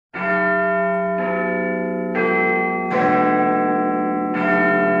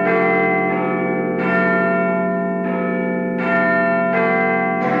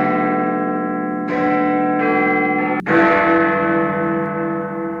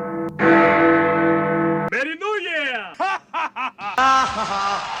Merry New Year!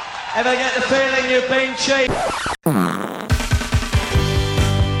 Ever get the feeling you've been cheap?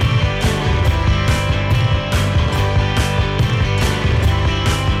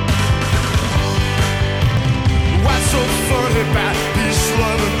 What's so funny about this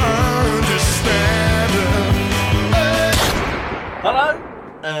love and understanding? Hello,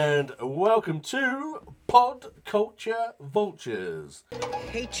 and welcome to Pod Culture Vultures.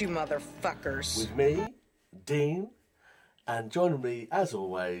 Hate you motherfuckers. With me, Dean, and joining me, as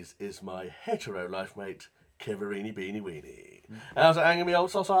always, is my hetero life mate, Keverini Beanie Weenie. How's it hanging, me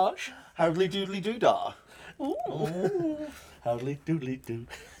old sausage? Howdly doodly doodah. Howdly doodly doo.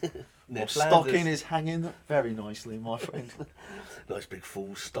 Your stocking is hanging very nicely, my friend. Nice big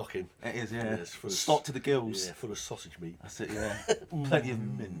full stocking. It is, yeah. Yes, full of Stocked to the gills. Yeah, full of sausage meat. That's it, yeah. Plenty of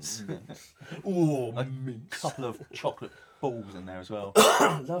mince. Ooh, A couple of chocolate balls in there as well.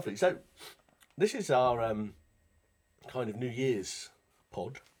 lovely. So, this is our kind of New Year's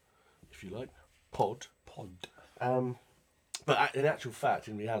pod, if you like. Pod. But in actual fact,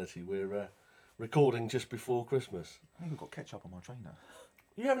 in reality, we're recording just before Christmas. I even got ketchup on my trainer.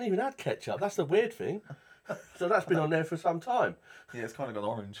 You haven't even had ketchup. That's the weird thing. So that's been on there for some time. Yeah, it's kind of gone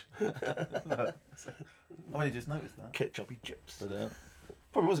orange. I only just noticed that. Ketchupy chips. But,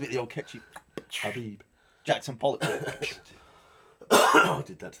 probably was a bit the old ketchup. Habib. Jackson Pollock. I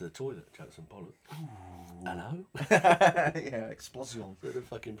did that to the toilet, Jackson Pollock. Hello? Yeah, explosion. Bit of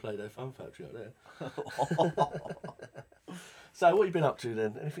fucking Play-Doh Fun Factory out there. So what have you been up to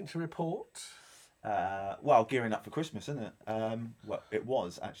then? Anything to report? Well, gearing up for Christmas, isn't it? Well, it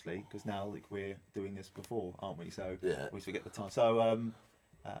was actually, because now like, we're doing this before, aren't we? So Yeah. we forget the time. So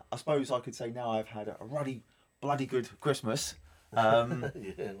I suppose I could say now I've had a ruddy, bloody good Christmas. Yeah,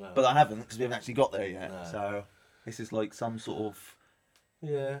 well. But I haven't, because we haven't actually got there yet. No. So this is like some sort of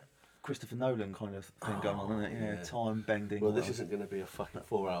Yeah. Christopher Nolan kind of thing going on, isn't it? Yeah, yeah. time bending. Well, this isn't going to be a fucking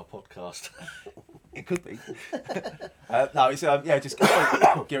 4-hour podcast. It could be. No, it's just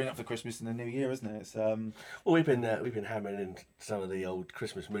gearing up for Christmas and the New Year, isn't it? It's Well, we've been hammering in some of the old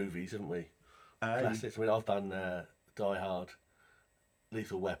Christmas movies, haven't we? Classics. I mean, I've done Die Hard,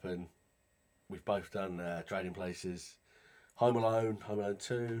 Lethal Weapon. We've both done Trading Places, Home Alone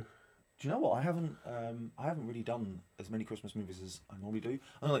 2. Do you know what? I haven't really done as many Christmas movies as I normally do.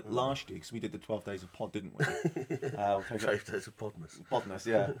 I know, like last year, because we did the 12 Days of Pod, didn't we? 12 Days of Podmas. Podmas,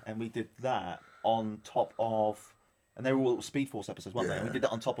 yeah. And we did that on top of, and they were all Speed Force episodes, weren't they? And we did that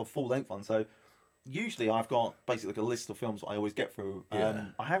on top of full-length ones. So usually I've got basically like a list of films that I always get through. Yeah.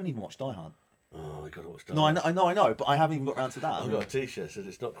 I haven't even watched Die Hard. Oh, you got to watch Die No, Hard. I know, but I haven't even got around to that. I've got a T-shirt that says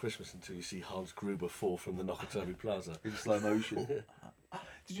it's not Christmas until you see Hans Gruber fall from the Nakatomi Plaza. In slow motion.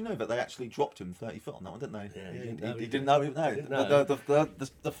 Did you know that they actually dropped him 30 foot on that one, didn't they? Yeah, he didn't know.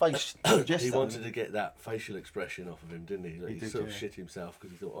 The face suggests He that. wanted to get that facial expression off of him, didn't he? Like, he did, sort of yeah. shit himself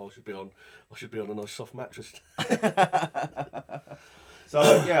because he thought, oh, I should be on a nice soft mattress. So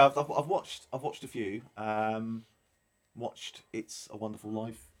yeah, I've watched a few. Watched It's a Wonderful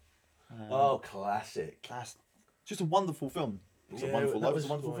Life. Oh, classic. That's just a wonderful film. It's a wonderful life. It's a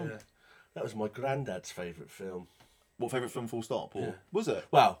wonderful film. That was my granddad's favourite film. What favourite film? Full stop. Or Yeah. was it?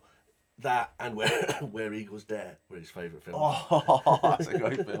 Well, that and Where Eagles Dare were his favourite films. Oh, that's a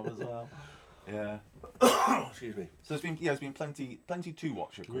great film as well. Yeah. Excuse me. So there's been plenty to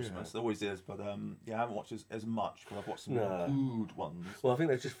watch at Christmas. There always is, but I haven't watched as much. But I've watched some good ones. Well, I think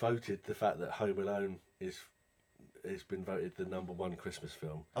they've just voted the fact that Home Alone has been voted the #1 Christmas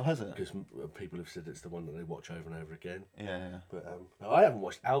film. Oh, has it? Because people have said it's the one that they watch over and over again. Yeah. But I haven't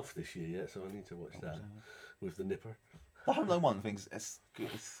watched Alf this year yet, so I need to watch that with the nipper. The Home Alone one thing's it's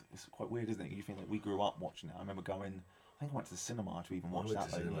quite weird, isn't it? You think that we grew up watching it. I remember going. I think I went to the cinema to even watch went that.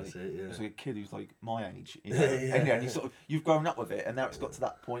 to cinema to see it, yeah. It's like a kid who's like my age, you know? And you've grown up with it, and now it's got to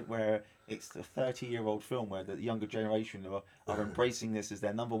that point where it's a 30-year-old film where the younger generation are embracing this as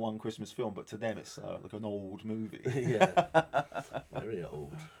their #1 Christmas film, but to them it's like an old movie. Yeah. Very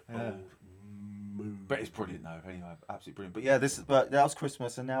old. Yeah. Old movie. But it's brilliant though. Anyway, absolutely brilliant. But yeah, that was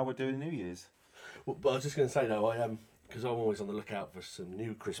Christmas, and now we're doing New Year's. Well, but I was just going to say though, because I'm always on the lookout for some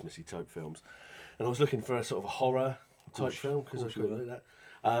new Christmassy type films, and I was looking for a sort of a horror type film because I quite like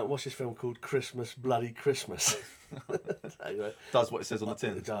that. What's this film called? Christmas Bloody Christmas. Anyway, Does what it says on the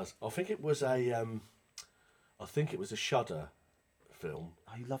tin. it does. I think it was a Shudder film.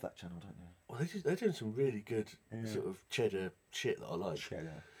 Oh, you love that channel, don't you? Well, they're doing some really good sort of cheddar shit that I like.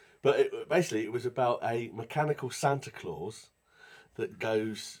 Cheddar. But basically, it was about a mechanical Santa Claus that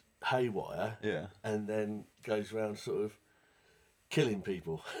goes haywire, Yeah. and then goes around sort of killing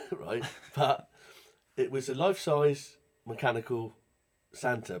people, right? But it was a life-size mechanical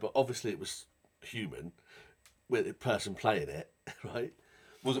Santa, but obviously it was human with a person playing it, right?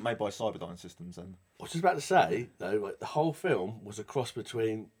 Was it made by Cyberdyne Systems then? I was just about to say, though, like, the whole film was a cross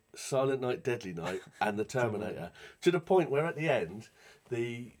between Silent Night, Deadly Night and The Terminator, to the point where at the end,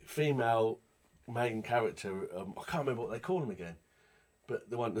 the female main character, I can't remember what they call him again, but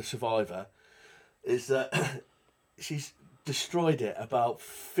the survivor, is that she's destroyed it about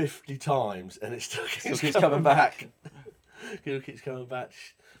 50 times and it still keeps coming back. It keeps coming back.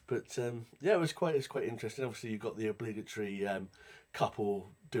 But yeah, it was quite interesting. Obviously, you've got the obligatory couple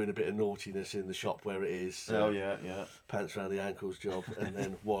doing a bit of naughtiness in the shop where it is. Yeah. Pants around the ankles job, and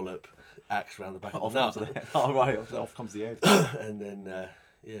then wallop, axe around the back of Off the comes nut. the head. Oh, right, off comes the head. And then,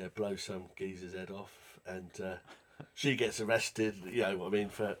 blow some geezer's head off. And she gets arrested, you know what I mean,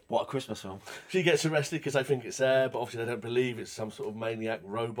 for... What a Christmas film. She gets arrested because they think it's her, but obviously they don't believe it's some sort of maniac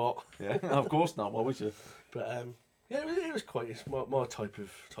robot. Yeah, of course not. Why would you? But, yeah, it was quite... It's my type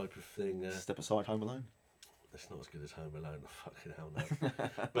of thing. Step aside, Home Alone. It's not as good as Home Alone. Fucking hell, no.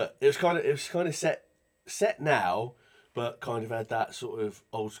 But it was kind of set now, but kind of had that sort of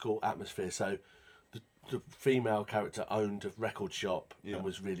old school atmosphere. So the female character owned a record shop and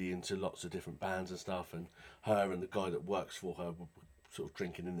was really into lots of different bands and stuff. And her and the guy that works for her were sort of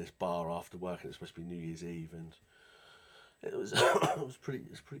drinking in this bar after work, and it was supposed to be New Year's Eve, and it was pretty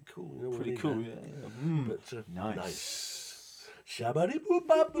cool. You know, Pretty cool, yeah. But Nice. Shabba boo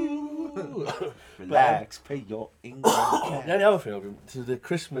ba boo. Relax, pay your income. The only other thing I've been to the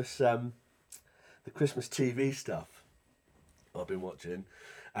Christmas TV stuff I've been watching,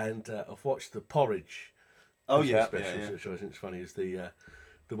 and I've watched the Porridge. Oh Christmas yeah, special, yeah. which I think is funny. Is the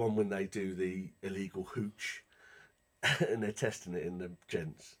one when they do the illegal hooch, and they're testing it in the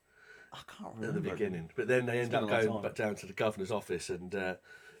gents I can't at remember. the beginning, but then they end been up a long going time. back down to the governor's office, and the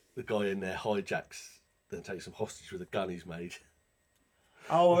guy in there hijacks, then takes them hostage with a gun he's made.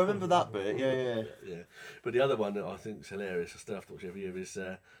 Oh, I remember that bit. Yeah. Yeah, but the other one that I think is hilarious, I still have to watch every year, is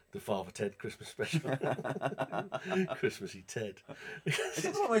the Father Ted Christmas special. Christmassy Ted. Is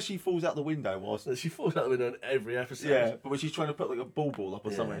that the one where she falls out the window? She falls out the window in every episode. Yeah, but when she's trying to put like a ball up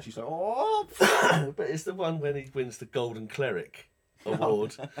or something, and she's like, oh. But it's the one when he wins the Golden Cleric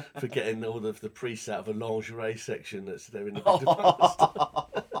award for getting all of the priests out of a lingerie section that's there in the department store.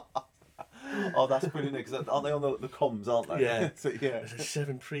 Oh, that's brilliant, because aren't they on the comms, aren't they? Yeah. So, yeah. There's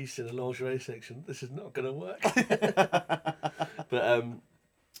 7 priests in a lingerie section. This is not going to work. But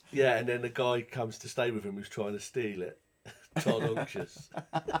yeah, and then the guy comes to stay with him who's trying to steal it. Todd Unctious.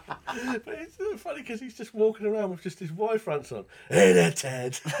 But it's so funny because he's just walking around with just his Y fronts on. Hey there,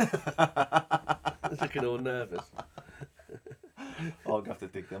 Ted. He's looking all nervous. Oh, I'll have to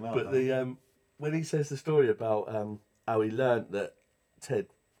dig them out. But now. the when he says the story about how he learnt that Ted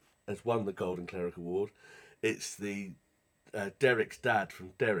has won the Golden Cleric Award, it's the Derek's dad from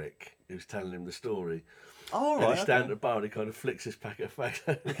Derek who's telling him the story. Oh, And right. he's standing at the bar and he kind of flicks his packet of fags.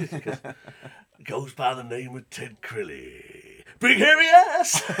 He goes, goes by the name of Ted Crilly. Big hairy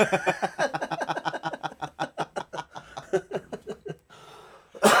ass! Which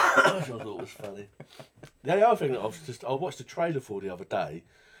I thought was funny. The only other thing that I watched a trailer for the other day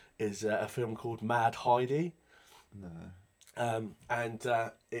is a film called Mad Heidi. No. And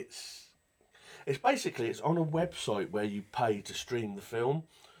it's basically, it's on a website where you pay to stream the film.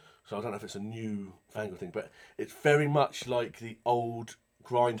 So I don't know if it's a new fangled thing, but it's very much like the old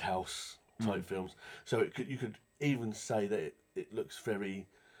Grindhouse type films. So you could even say that it looks very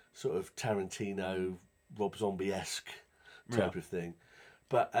sort of Tarantino, Rob Zombie-esque type of thing.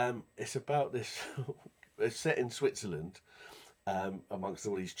 But it's about this. It's set in Switzerland. Amongst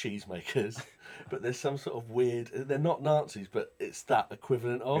all these cheesemakers, but there's some sort of weird. They're not Nazis, but it's that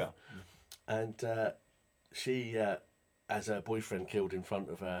equivalent of. Yeah. And she has her boyfriend killed in front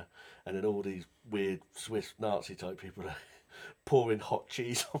of her, and then all these weird Swiss Nazi type people are pouring hot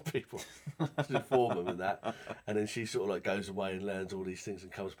cheese on people to inform them and that. And then she sort of like goes away and learns all these things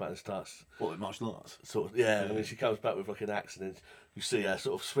and comes back and starts What, martial arts? sort of I mean, she comes back with like an axe, and then you see her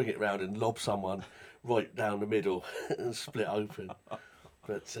sort of swing it round and lob someone right down the middle and split open.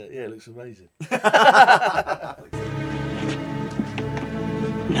 But yeah, it looks amazing.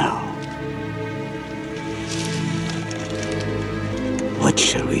 Now, what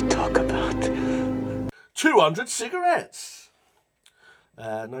shall we talk about? 200 cigarettes.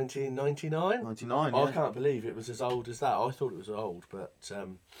 1999. 99. I Yeah. can't believe it was as old as that. I thought it was old, but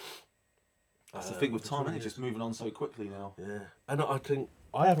That's the thing with time, isn't it? it's Just moving on so quickly now. yeah. And I think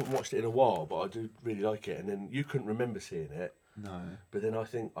I haven't watched it in a while, but I do really like it. And then you couldn't remember seeing it, No. but then I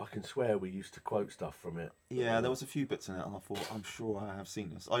think I can swear we used to quote stuff from it. Yeah, there was a few bits in it, and I thought, I'm sure I have seen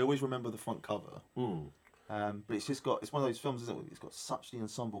this. I always remember the front cover, But it's one of those films, isn't it? It's got such the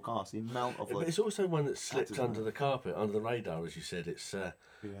ensemble cast, the amount of But it's also one that slipped actors, under isn't the carpet, under the radar, as you said. It's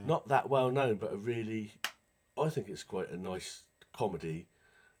not that well known, but I think it's quite a nice comedy,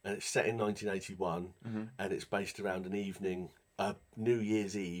 and it's set in 1981, and it's based around an evening, New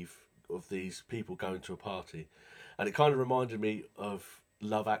Year's Eve, of these people going to a party, and it kind of reminded me of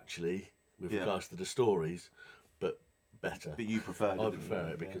Love Actually with regards to the stories, but better. But you prefer it? I prefer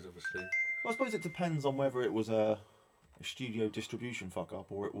it because obviously. Well, I suppose it depends on whether it was a studio distribution fuck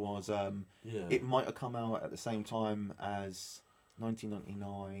up or it was. It might have come out at the same time as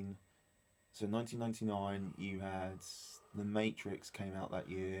 1999. So 1999, you had The Matrix came out that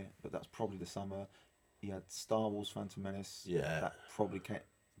year, but that's probably the summer. You had Star Wars: Phantom Menace. Yeah. That probably came.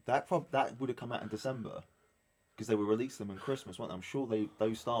 That would have come out in December, because they were releasing them in Christmas, weren't they? I'm sure the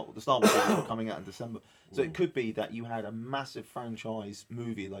Star Wars movies were coming out in December. So it could be that you had a massive franchise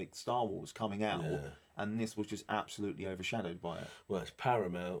movie like Star Wars coming out, and this was just absolutely overshadowed by it. Well, it's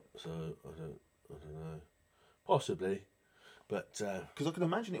Paramount, so I don't know, possibly, but because I can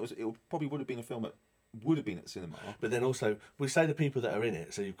imagine it probably would have been a film that would have been at cinema. But then also we say the people that are in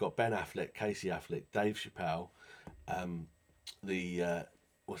it. So you've got Ben Affleck, Casey Affleck, Dave Chappelle,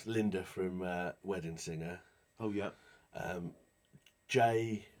 what's Linda from Wedding Singer. Oh yeah.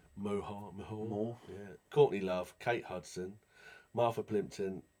 Jay Moore. Yeah. Courtney Love, Kate Hudson, Martha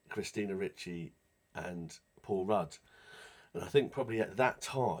Plimpton, Christina Ricci, and Paul Rudd. And I think probably at that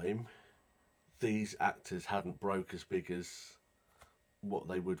time, these actors hadn't broke as big as what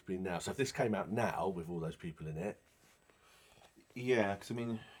they would be now. So if this came out now with all those people in it, yeah, because I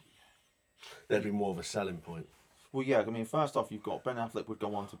mean, there'd be more of a selling point. Well, yeah, I mean, first off, you've got Ben Affleck would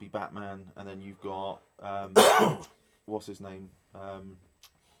go on to be Batman, and then you've got what's his name?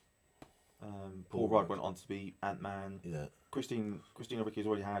 Paul Rudd went on to be Ant-Man. Yeah. Christina Ricci's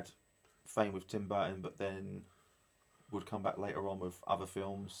already had fame with Tim Burton, but then would come back later on with other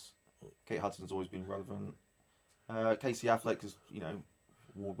films. Kate Hudson's always been relevant. Casey Affleck is,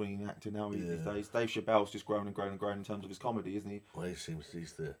 award-winning actor now these days. Dave Chappelle's just grown and grown and grown in terms of his comedy, isn't he? Well, he seems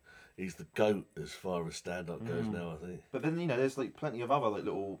he's the GOAT as far as stand-up goes now, I think. But then, there's like plenty of other like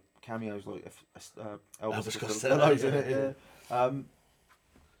little cameos, like Elvis Costello in it, yeah.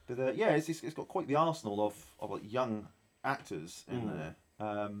 But it's got quite the arsenal of like young actors in there.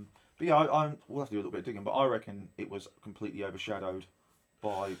 But yeah, we'll have to do a little bit of digging, but I reckon it was completely overshadowed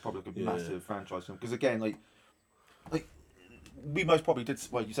by probably like a massive franchise film. Because again, like we most probably did.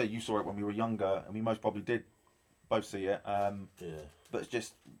 Well, you say you saw it when we were younger, and we most probably did both see it. But it's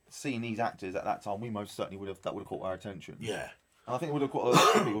just seeing these actors at that time, we most certainly would have caught our attention. Yeah. And I think it would have caught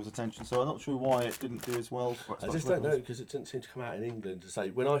other people's attention. So I'm not sure why it didn't do as well. I just don't know, because it didn't seem to come out in England. To say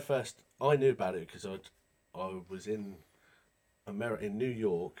when I knew about it because I was in New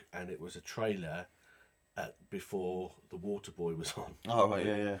York, and it was a trailer before The Waterboy was on. Oh right,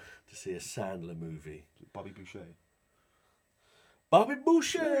 yeah. To see a Sandler movie. Bobby Boucher. But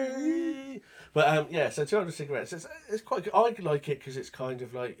so 200 Cigarettes, it's quite good. I like it because it's kind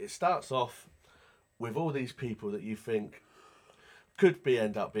of like, it starts off with all these people that you think could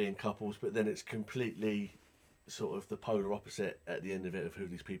end up being couples, but then it's completely sort of the polar opposite at the end of it of who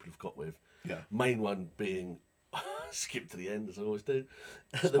these people have got with. Yeah. Main one being skip to the end, as I always do.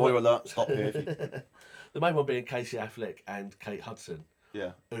 Spoiler alert, stop here. The main one being Casey Affleck and Kate Hudson.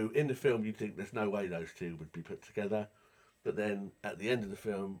 Yeah. Who in the film you'd think there's no way those two would be put together. But then at the end of the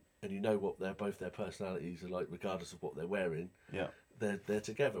film, and you know what both their personalities are like, regardless of what they're wearing. Yeah, they're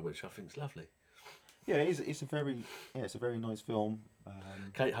together, which I think is lovely. Yeah, it's a very nice film.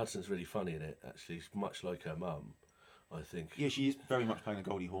 Kate Hudson's really funny in it. Actually, she's much like her mum, I think. Yeah, she is very much playing a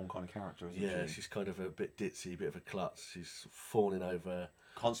Goldie Hawn kind of character, isn't she? Yeah, she's kind of a bit ditzy, a bit of a klutz. She's falling over,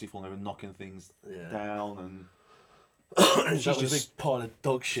 constantly falling over, and knocking things down, and. She's got a big pile of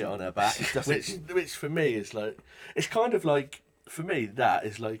dog shit on her back, which for me is like, it's kind of like, for me that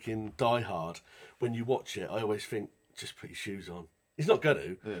is like in Die Hard. When you watch it, I always think, just put your shoes on. He's not going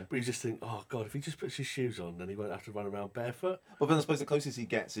to, but you just think, oh God, if he just puts his shoes on, then he won't have to run around barefoot. Well, then I suppose the closest he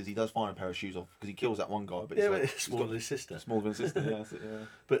gets is he does find a pair of shoes off because he kills that one guy. But it's smaller than his sister. Smaller than his sister, yeah.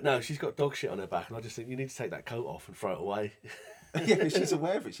 But no, she's got dog shit on her back, and I just think you need to take that coat off and throw it away. Yeah, she's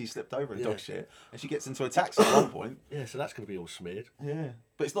aware of it. She slipped over in dog shit, and she gets into a taxi at one point. Yeah, so that's going to be all smeared. Yeah,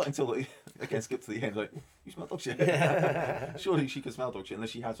 but it's not until again skip to the end. Like, you smell dog shit. Yeah. Surely she can smell dog shit unless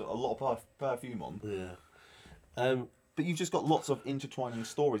she has a lot of perfume on. Yeah. But you've just got lots of intertwining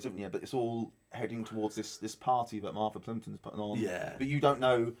stories, haven't you? But it's all heading towards this party that Martha Plimpton's putting on. Yeah. But you don't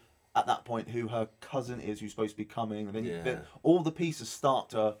know at that point who her cousin is, who's supposed to be coming, and then all the pieces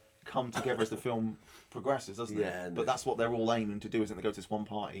start to come together as the film progresses, doesn't it? Yeah, and But that's what they're all aiming to do, isn't it? They go to this one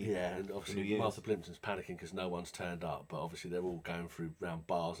party. Yeah, and New obviously Year's. Martha Plimpton's panicking because no one's turned up, but obviously they're all going through round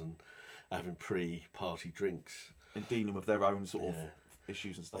bars and having pre-party drinks. And dealing with their own sort of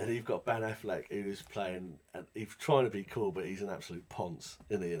issues and stuff. And you've got Ben Affleck who's playing, and he's trying to be cool, but he's an absolute ponce,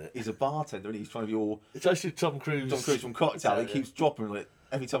 isn't he? In it, He's a bartender, and he's trying to be all it's actually Tom Cruise. Tom Cruise from Cocktail. Yeah, He keeps dropping it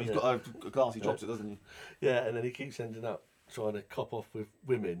every time he's got a glass. He drops it, doesn't he? Yeah, and then he keeps ending up trying to cop off with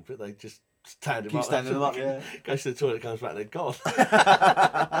women, but they just stand him Keep up. standing him up, yeah. Goes to the toilet, comes back, and they're gone.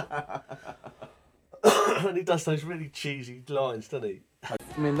 And he does those really cheesy lines, doesn't he? I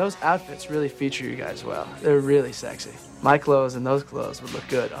mean, those outfits really feature you guys well. They're really sexy. My clothes and those clothes would look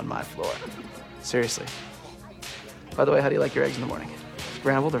good on my floor. Seriously. By the way, how do you like your eggs in the morning?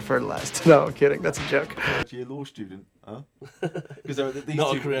 Scrambled or fertilized? No, I'm kidding. That's a joke. You're a law student, huh? Because these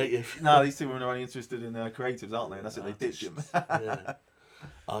Not two, a creative. No, these two women are only interested in creatives, aren't they? And that's it. They ditch him. Yeah.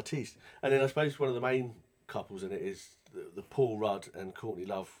 Artiste. And then I suppose one of the main couples in it is the Paul Rudd and Courtney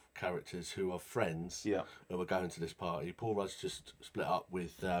Love characters who are friends who are going to this party. Paul Rudd's just split up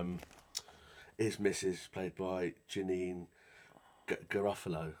with his missus, played by Janine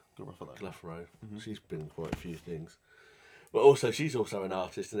Garofalo. Mm-hmm. She's been in quite a few things. But also, she's also an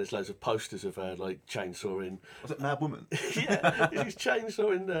artist, and there's loads of posters of her, like, chainsawing. Was it Mad Woman? Yeah, she's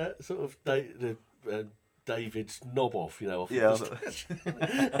chainsawing sort of David's knob off, you know, off Yeah. of the stage.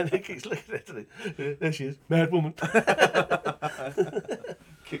 And he keeps looking at it. There she is, mad woman.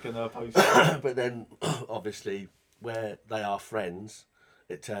 Kicking her poster. But then, obviously, where they are friends,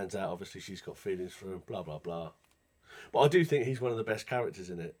 it turns out, obviously, she's got feelings for him, blah, blah, blah. But I do think he's one of the best characters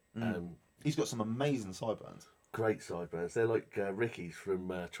in it. He's got some amazing sideburns. Great sideburns. They're like Ricky's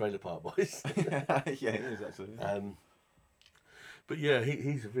from Trailer Park Boys. Yeah, he is actually. But yeah,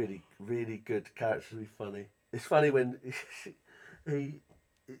 he's a really, really good character. Really funny. It's funny when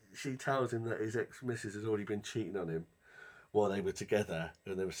she tells him that his ex-missus has already been cheating on him while they were together,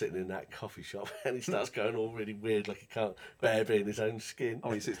 and they were sitting in that coffee shop, and he starts going all really weird, like he can't bear being his own skin.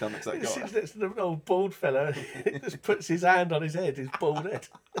 Oh, he sits down next to that He guy. sits next to the old bald fella. He just puts his hand on his head, his bald head,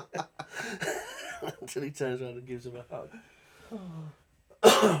 until he turns around and gives him a hug.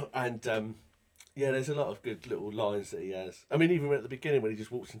 And yeah, there's a lot of good little lines that he has. I mean, even at the beginning when he just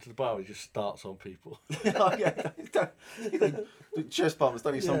walks into the bar, he just starts on people. Oh, yeah. The chest bumps,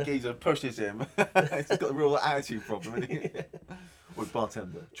 don't he? Some geezer pushes him. He's got a real attitude problem, isn't he? With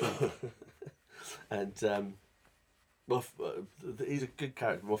bartender. True. And he's a good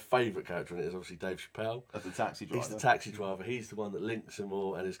character. My favourite character in it is obviously Dave Chappelle. As the taxi driver. He's the taxi driver. He's the one that links them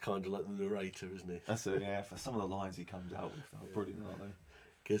all and is kind of like the narrator, isn't he? That's it, yeah. For some of the lines he comes out with, they're brilliant, aren't they?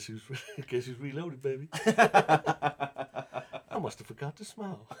 Guess who's reloaded, baby? I must have forgot to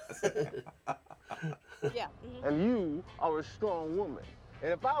smile. Yeah. And you are a strong woman.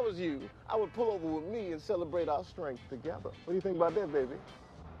 And if I was you, I would pull over with me and celebrate our strength together. What do you think about that, baby?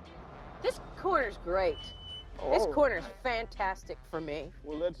 This corner's great. This Oh. corner's fantastic for me.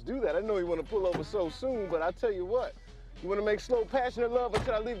 Well, let's do that. I know you want to pull over so soon, but I tell you what, you want to make slow, passionate love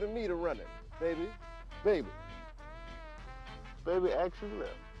until I leave the meter running. Baby, baby. Baby, actually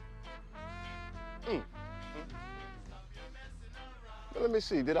left. Now, let me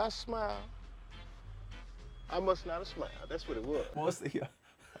see, did I smile? I must not have smiled. That's what it was. What's his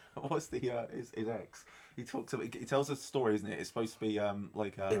ex? He talks about. He tells a story, isn't it? It's supposed to be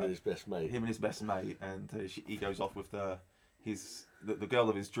like Him and his best mate. Him and his best mate, and he goes off with the girl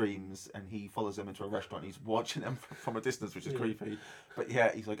of his dreams, and he follows them into a restaurant. He's watching them from a distance, which is creepy. But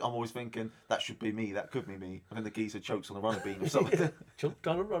yeah, he's like, I'm always thinking that should be me, that could be me. And then the geezer chokes on a runner bean or something. Choked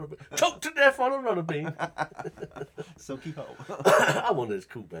on a runner bean. Choked to death on a runner bean. Silky hole. I wanted as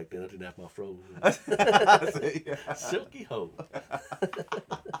cool back then. I didn't have my fro. That's it, yeah. Silky hole.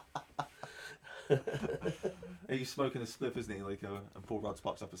 He's smoking a spliff, isn't he? Like, and Paul Rudd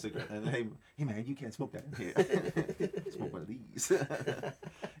sparks up a cigarette, and hey man, you can't smoke that in here. Smoke one of these.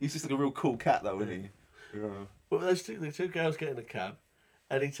 He's just like a real cool cat, though, isn't he? Yeah. Well, the two girls get in a cab,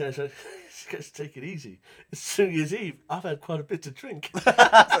 and he turns around, he goes, take it easy. It's New Year's Eve. I've had quite a bit to drink.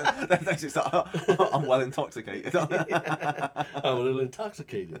 That's just like, I'm well intoxicated. I'm a little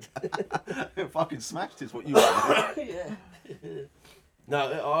intoxicated. Fucking smashed is what you are. Yeah. No,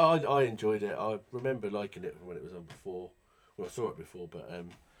 I enjoyed it. I remember liking it when it was on before. Well, I saw it before, but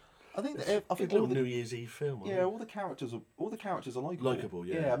I think a all little the, New Year's Eve film. yeah, all the characters are likable. Likeable,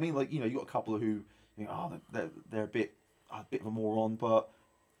 yeah. Yeah, I mean, like, you know, you got a couple who, you know, they're a bit of a moron, but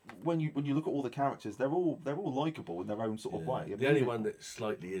when you look at all the characters, they're all likable in their own sort of way. I mean, The only one that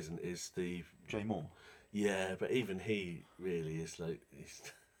slightly isn't is the Jay Moore. Yeah, but even he really is like he's,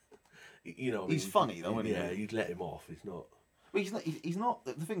 you know, He's funny though, isn't he? Yeah, you'd let him off. He's not. Well, he's not.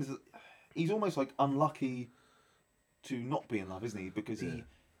 The thing is, that he's almost like unlucky to not be in love, isn't he? Because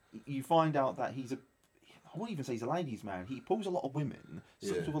you find out that he's I won't even say he's a ladies' man. He pulls a lot of women,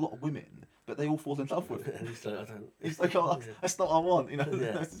 sleeps with a lot of women, but they all fall in love with him. And he's like, I don't. It's like, oh, that's not what I want, you know.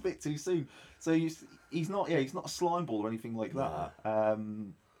 That's a bit too soon. So he's not a slime ball or anything like that.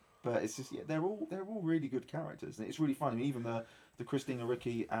 But it's just they're all really good characters, and it's really funny. I mean, even the Christina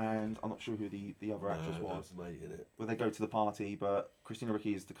Ricci and I'm not sure who the other actress was. Mate in it. Where they go to the party, but Christina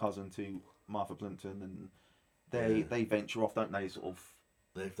Ricci is the cousin to Martha Plimpton, and they venture off, don't they? Sort of.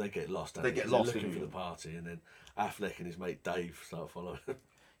 They get lost. They get lost looking for the party, and then Affleck and his mate Dave start following.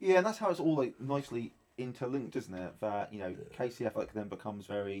 Yeah, and that's how it's all like nicely interlinked, isn't it? That Casey Affleck then becomes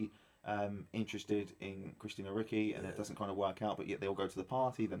very interested in Christina Ricci, and it doesn't kind of work out. But yet they all go to the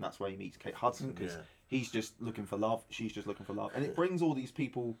party. Then that's where he meets Kate Hudson because he's just looking for love. She's just looking for love, and it brings all these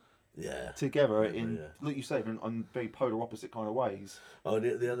people together in, like you say, on very polar opposite kind of ways. Oh,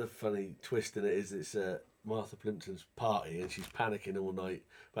 and the other funny twist in it is it's Martha Plimpton's party, and she's panicking all night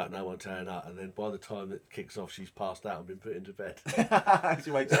about no one turning up, and then by the time it kicks off, she's passed out and been put into bed. She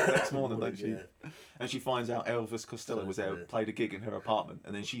wakes up the next morning, don't she? And she finds out Elvis Costello was there, played a gig in her apartment,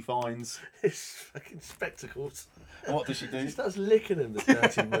 and then she finds his fucking spectacles. And what does she do? She starts licking him, the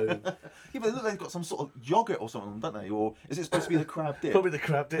dirty moon. Yeah, but look, they've got some sort of yogurt or something, don't they? Or is it supposed to be the crab dip? Probably the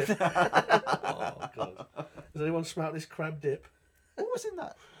crab dip. Oh God! Has anyone smelt this crab dip? What was in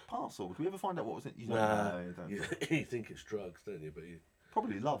that parcel? Did we ever find out what was in? You don't Nah, know, don't you think it's drugs, don't you? But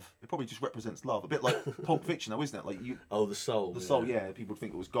probably love. It probably just represents love. A bit like Pulp Fiction, though, isn't it? Like the soul. The soul, yeah. People would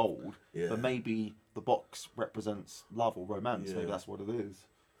think it was gold, but maybe the box represents love or romance. Yeah. Maybe that's what it is.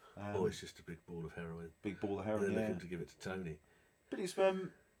 It's just a big ball of heroin. Big ball of heroin. And they're yeah. looking to give it to Tony. But it's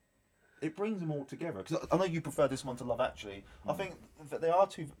it brings them all together. Because I know you prefer this one to Love Actually. I think that they are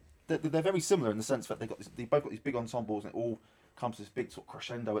two. They're very similar in the sense that they both got these big ensembles, and it all comes to this big sort of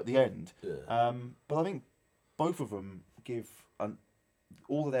crescendo at the end. Yeah. But I think both of them give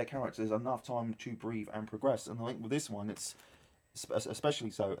all of their characters enough time to breathe and progress. And I think with this one, it's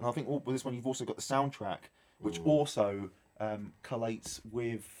especially so. And I think with this one, you've also got the soundtrack, which also collates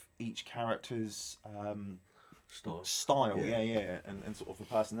with each character's style. Yeah, and sort of the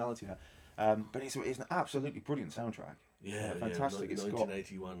personality there. But it's an absolutely brilliant soundtrack. Yeah, fantastic. It's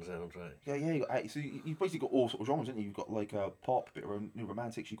 1981 soundtrack. Yeah. So you've basically got all sort of genres, haven't you? You've got like pop, a bit of new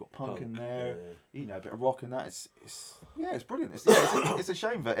romantics. You've got punk in there. Yeah. A bit of rock in that. It's brilliant. It's a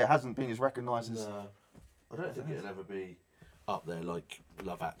shame that it hasn't been as recognised as. I don't think it'll ever be up there like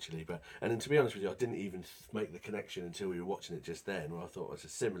Love Actually, and then to be honest with you, I didn't even make the connection until we were watching it just then, where I thought it was a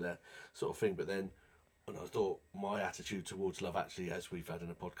similar sort of thing. But then, and I thought my attitude towards Love Actually, as we've had in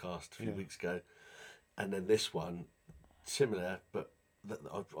a podcast a few weeks ago, and then this one. Similar, but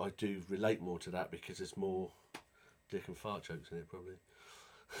I do relate more to that because there's more dick and fart jokes in it, probably.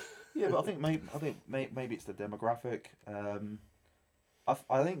 Yeah, but I think maybe it's the demographic.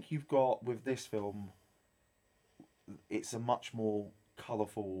 I think you've got with this film, it's a much more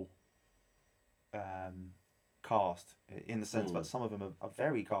colourful cast in the sense that some of them are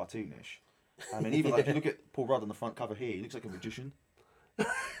very cartoonish. I mean, even like if you look at Paul Rudd on the front cover here, he looks like a magician. A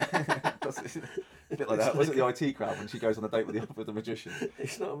bit like that. Was it the IT crowd when she goes on a date with the magician?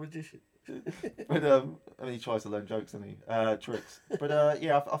 He's not a magician. But I mean, he tries to learn jokes, doesn't he? Tricks. But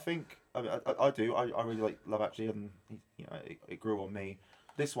I think I do. I really like Love Actually, and it grew on me.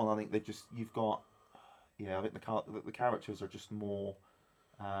 This one, I think you've got. I think the characters are just more.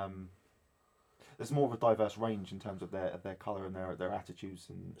 There's more of a diverse range in terms of their colour and their attitudes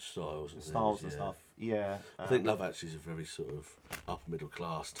and styles and stuff. Yeah, I think Love Actually is a very sort of upper middle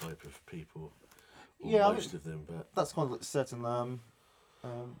class type of people. Most of them, but that's kind of like certain.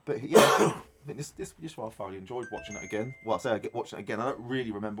 But yeah, I think this one I thoroughly enjoyed watching it again. Well, I say I get watching it again. I don't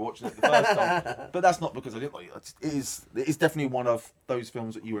really remember watching it the first time, but that's not because I didn't like it. It is definitely one of those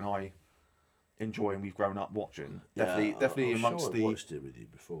films that you and I enjoy and we've grown up watching. Definitely I'm amongst sure the. I watched it with you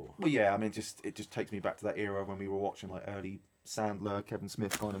before. Well, yeah, I mean, it just takes me back to that era when we were watching like early Sandler, Kevin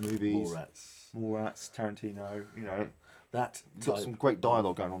Smith kind of movies. Mallrats, Tarantino. That got some great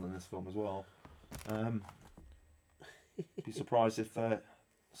dialogue going on in this film as well. Be surprised if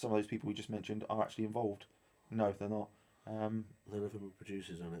some of those people we just mentioned are actually involved. No, they're not. None of them were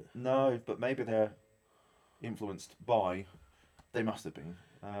producers on it. No, but maybe they're influenced by. They must have been.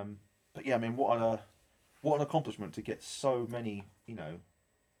 But yeah, I mean, what an accomplishment to get so many,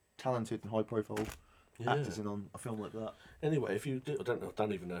 talented and high-profile actors in on a film like that. Anyway, if you do, I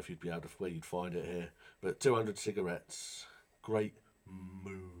don't even know if you'd be able to where you'd find it here, but 200 Cigarettes, great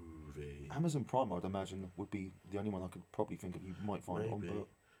movie. Amazon Prime, I'd imagine, would be the only one I could probably think of you might find it on.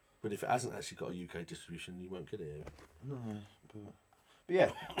 But But if it hasn't actually got a UK distribution, you won't get it here. No, but yeah,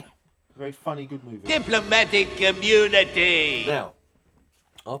 very funny, good movie. Diplomatic community. Now,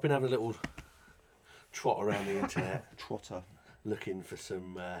 I've been having a little trot around the internet Trotter, looking for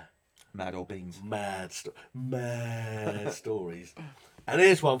some mad old beans. mad stories. And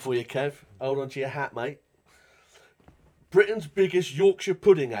here's one for you, Kev. Hold on to your hat, mate. Britain's biggest Yorkshire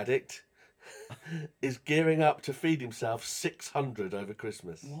pudding addict is gearing up to feed himself 600 over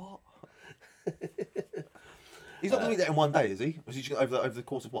Christmas. What? He's not going to eat that in one day, is he? Or is he just over the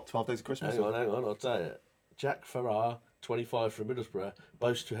course of, 12 days of Christmas? Hang on, I'll tell you. Jack Farrar, 25 from Middlesbrough,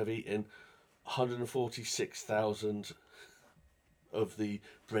 boasts to have eaten 146,000 of the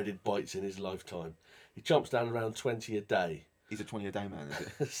breaded bites in his lifetime. He chomps down around 20 a day. He's a 20-a-day man,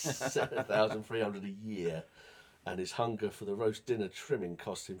 is it? 7,300 a year. And his hunger for the roast dinner trimming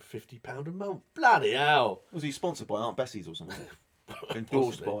cost him £50 a month. Bloody hell! Was he sponsored by Aunt Bessie's or something?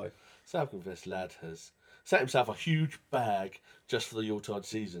 Endorsed by? Self-confessed lad has set himself a huge bag just for the Yuletide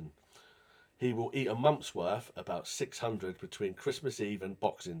season. He will eat a month's worth, about 600, between Christmas Eve and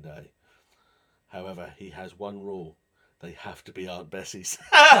Boxing Day. However, he has one rule. They have to be Aunt Bessie's.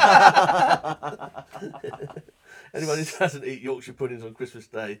 Anyone who doesn't eat Yorkshire puddings on Christmas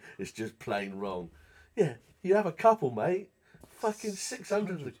Day is just plain wrong. Yeah, you have a couple, mate. Fucking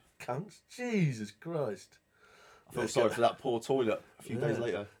 600 of the cunts. Jesus Christ. I feel sorry for that poor toilet a few days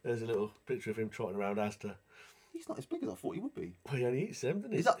later. There's a little picture of him trotting around Asda. He's not as big as I thought he would be. Well, he only eats them,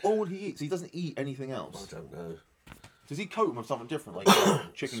 doesn't he? Is that all he eats? He doesn't eat anything else? I don't know. Does he coat them with something different? Like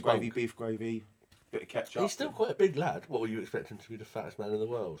chicken Spunk. gravy, beef gravy, bit of ketchup? He's still quite a big lad. What were you expecting to be the fattest man in the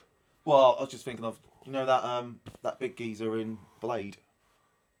world? Well, I was just thinking of, you know, that big geezer in Blade?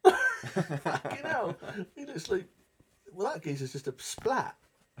 Fucking hell. He looks like... Well, that geezer's just a splat.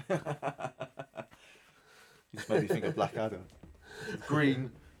 You just made me think of Blackadder.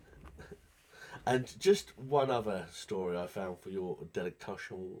 Green. And just one other story I found for your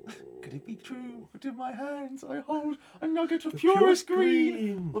delectation. Could it be true? But in my hands I hold a nugget of purest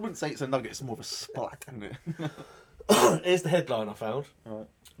green. I wouldn't say it's a nugget, it's more of a splat, isn't it? Here's the headline I found. Right.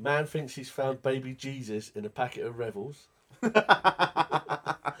 Man thinks he's found baby Jesus in a packet of Revels.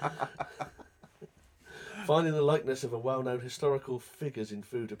 Finding the likeness of a well-known historical figures in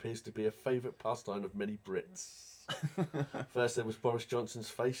food appears to be a favourite pastime of many Brits. First there was Boris Johnson's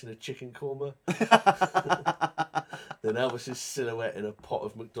face in a chicken korma. Then Elvis's silhouette in a pot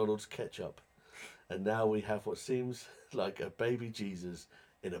of McDonald's ketchup. And now we have what seems like a baby Jesus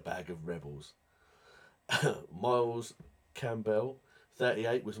in a bag of Rebels. Miles Campbell,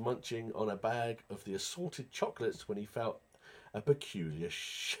 38, was munching on a bag of the assorted chocolates when he felt a peculiar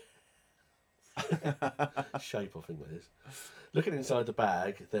shape, I think that is. Looking inside the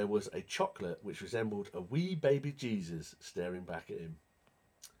bag, there was a chocolate which resembled a wee baby Jesus staring back at him.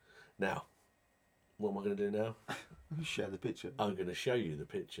 Now, what am I going to do now? Share the picture. I'm going to show you the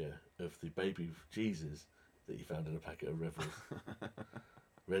picture of the baby Jesus that you found in a packet of Revels.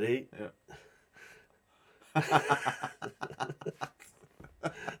 Ready? Yeah.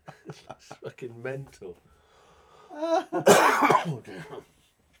 It's fucking mental.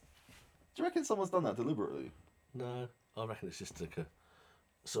 Do you reckon someone's done that deliberately? No, I reckon it's just like a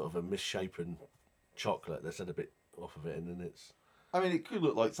sort of a misshapen chocolate that's had a bit off of it, and then it's... I mean, it could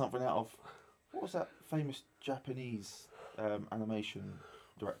look like something out of... What was that famous Japanese animation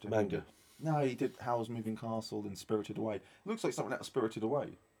director? Manga. No, he did Howl's Moving Castle and Spirited Away. It looks like something out of Spirited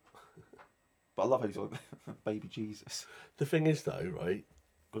Away. But I love how he's like, baby Jesus. The thing is, though, right,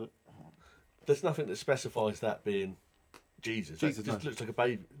 there's nothing that specifies that being Jesus. It just looks like a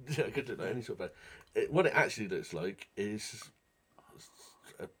baby. It could look like any sort of baby. What it actually looks like is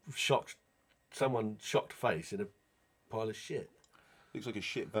a someone shocked face in a pile of shit. Looks like a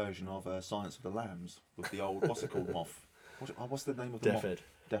shit version of Silence of the Lambs with the old, what's it called, moth? What's the name of the moth? Death Head.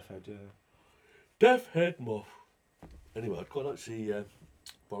 Death Head, yeah. Death Head moth. Anyway, I'd quite like to see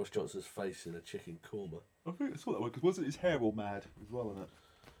Boris Johnson's face in a chicken korma. I think it's all that way, because wasn't his hair all mad as well, isn't it?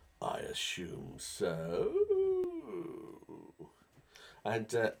 I assume so.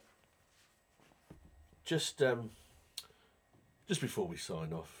 And just before we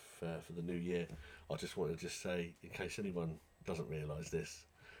sign off for the new year, I just want to just say, in case anyone doesn't realise this,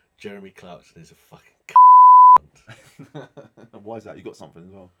 Jeremy Clarkson is a fucking cunt. Why is that? You got something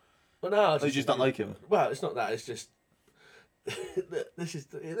as well? Well, no, you just don't like him. Well, it's not that. It's just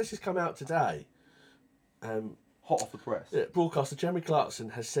this has come out today. Hot off the press. Yeah, broadcaster Jeremy Clarkson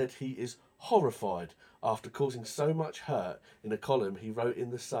has said he is horrified after causing so much hurt in a column he wrote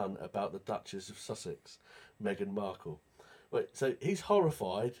in The Sun about the Duchess of Sussex, Meghan Markle. Wait, so he's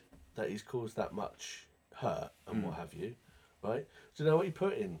horrified that he's caused that much hurt and what have you, right? Do you know what he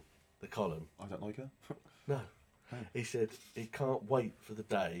put in the column. I don't like her. No. He said he can't wait for the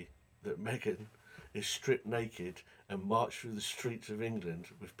day that Meghan is stripped naked and marched through the streets of England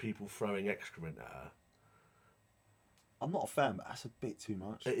with people throwing excrement at her. I'm not a fan, but that's a bit too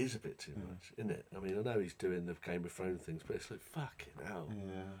much. It is a bit too much, isn't it? I mean, I know he's doing the Game of Thrones things, but it's like, fucking hell.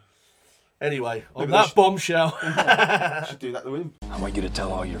 Yeah. Anyway, on Maybe that bombshell. Should do that to him. I want you to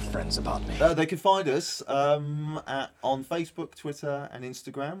tell all your friends about me. They can find us on Facebook, Twitter, and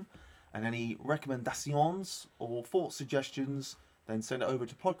Instagram. And any recommendations or thought suggestions, then send it over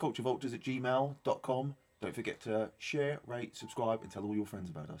to podculturevultures@gmail.com. Don't forget to share, rate, subscribe, and tell all your friends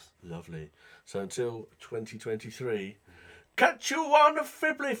about us. Lovely. So until 2023, catch you on the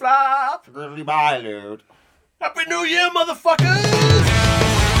fibbly flap. Bye, Lord. Happy New Year, motherfuckers!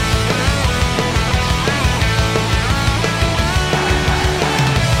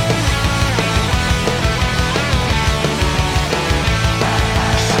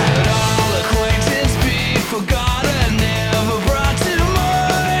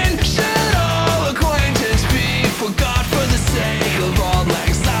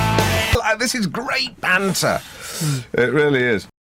 This is great banter. It really is.